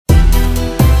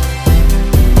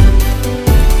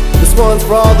one's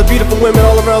for all the beautiful women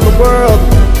all around the world.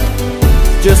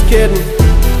 Just kidding.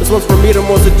 This one's for mi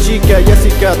hermosa chica,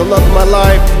 Jessica, the love of my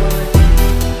life.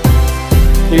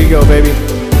 Here you go, baby.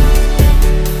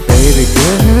 Baby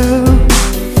girl,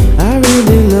 I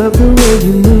really love the way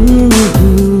you move.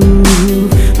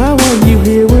 I want you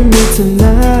here with me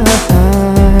tonight.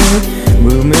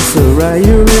 Movement so right,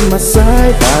 you're in my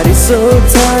sight. Body so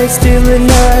tight, stealing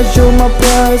eyes, you're my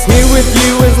prize. Here with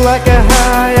you is like a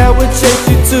high. I would chase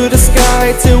you to the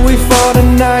sky till we fall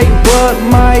tonight. What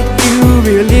might you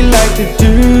really like to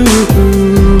do?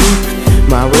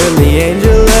 My really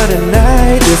angel of the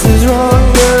night. This is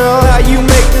wrong, girl, how you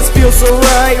make this feel so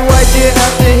right. Why'd you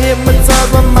have to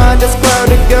hypnotize my mind? Just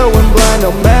clouded, going blind.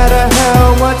 No matter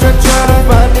how much I try to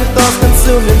find new thoughts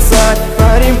consumed inside.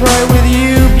 Finding pride with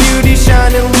you, beauty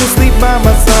shining loosely by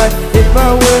my side. If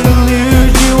I were to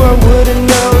lose you, I wouldn't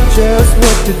know just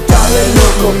what to do. Vale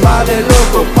loco, vale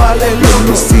loco, vale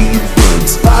loco.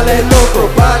 Vale loco,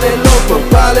 vale loco,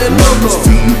 vale loco.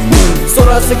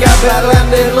 Solo se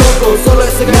bailando loco, solo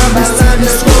se bailando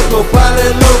loco. Vale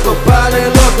loco, vale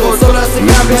loco, solo se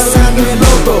bailando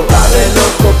loco. Vale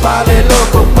loco, vale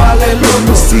loco, vale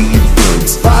loco.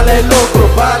 Vale loco,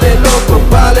 vale loco,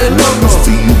 vale loco.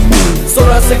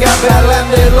 Solo se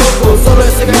bailando loco, solo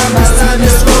se bailando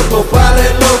loco. Vale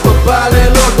loco, vale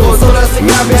loco, solo se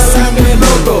bailando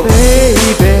loco.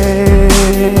 Baby,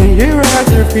 your eyes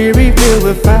are fury filled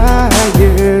with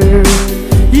fire.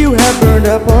 You have burned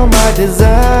up all my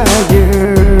desire.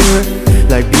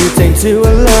 Like butane to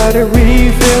a lighter,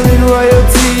 refilling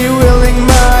royalty, willing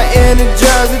my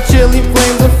energizer. Chilly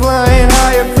flames are flying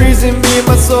higher, freezing me,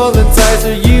 my soul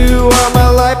enticer. You are my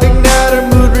life igniter,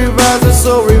 mood reviser,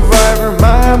 soul reviver.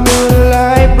 My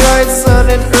moonlight, bright sun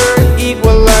and earth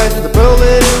equalizer. The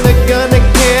bullet in the gun, I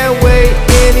can't wait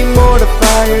anymore to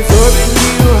fire. Soaring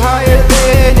you higher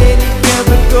than any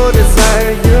chemical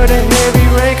desire. You're the heavy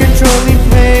rain, controlling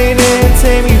pain and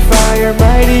taming fire.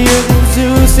 Mightier than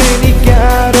Zeus, any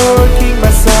god or king,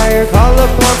 my sire. Call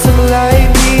upon some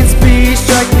lightning speed,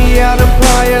 strike me out of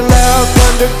fire. Loud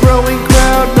thunder, growing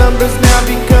crowd numbers now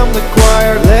become the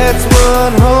choir. Let's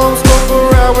run home, smoke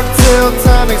for hours till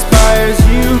time expires.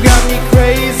 You got me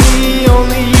crazy,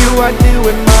 only you I do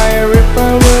admire. If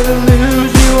I were to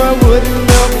lose you, I wouldn't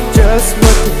know just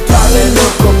what to do. Vale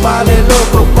loco, vale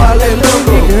loco, vale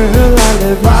loco. Girl, I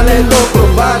love you. Vale loco,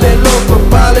 vale loco,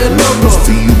 vale loco.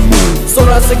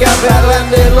 Solo se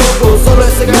bailando loco, solo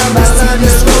se bailando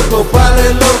loco.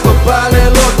 Vale loco, vale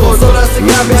loco, solo se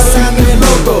bailando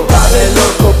loco. Vale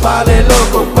loco, vale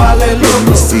loco, vale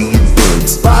loco.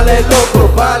 Vale loco,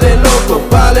 vale loco,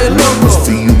 vale loco.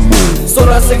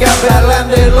 Solo se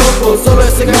bailando loco, solo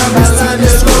se bailando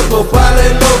loco. Vale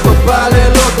loco, vale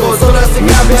loco, solo se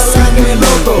bailando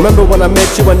loco. Remember when I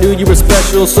met you, I knew you were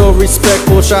special, so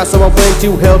respectful. Shy, so I went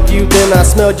to help you. Then I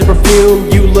smelled your perfume.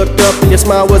 You looked up and your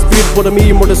smile was beautiful to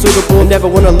me, more than suitable. Never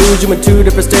wanna lose you in two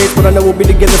different states, but I know we'll be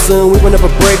together soon. We will never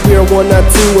break, we are one, not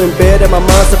two. In bed, and my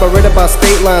mind separated by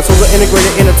state lines, so we're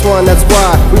integrated, intertwined. That's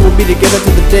why we will be together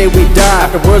till the day we die.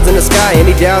 After words in the sky,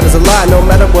 any doubt is a lie. No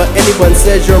matter what anyone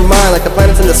says, you're mine. Like the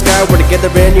planets in the sky, we're together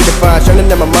and unified. Shining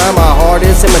in my mind, my heart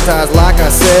is hypnotized. Like I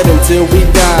said, until we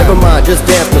die. Never mind, just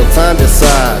dance till time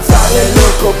decides. Vale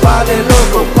loco, vale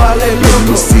loco, vale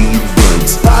loco.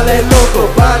 Vale loco,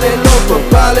 vale loco,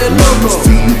 vale loco.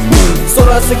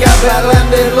 Solo se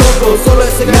bailando loco, solo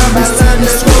se bailando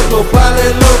loco. Vale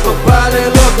loco, vale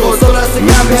loco, solo se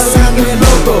bailando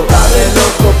loco.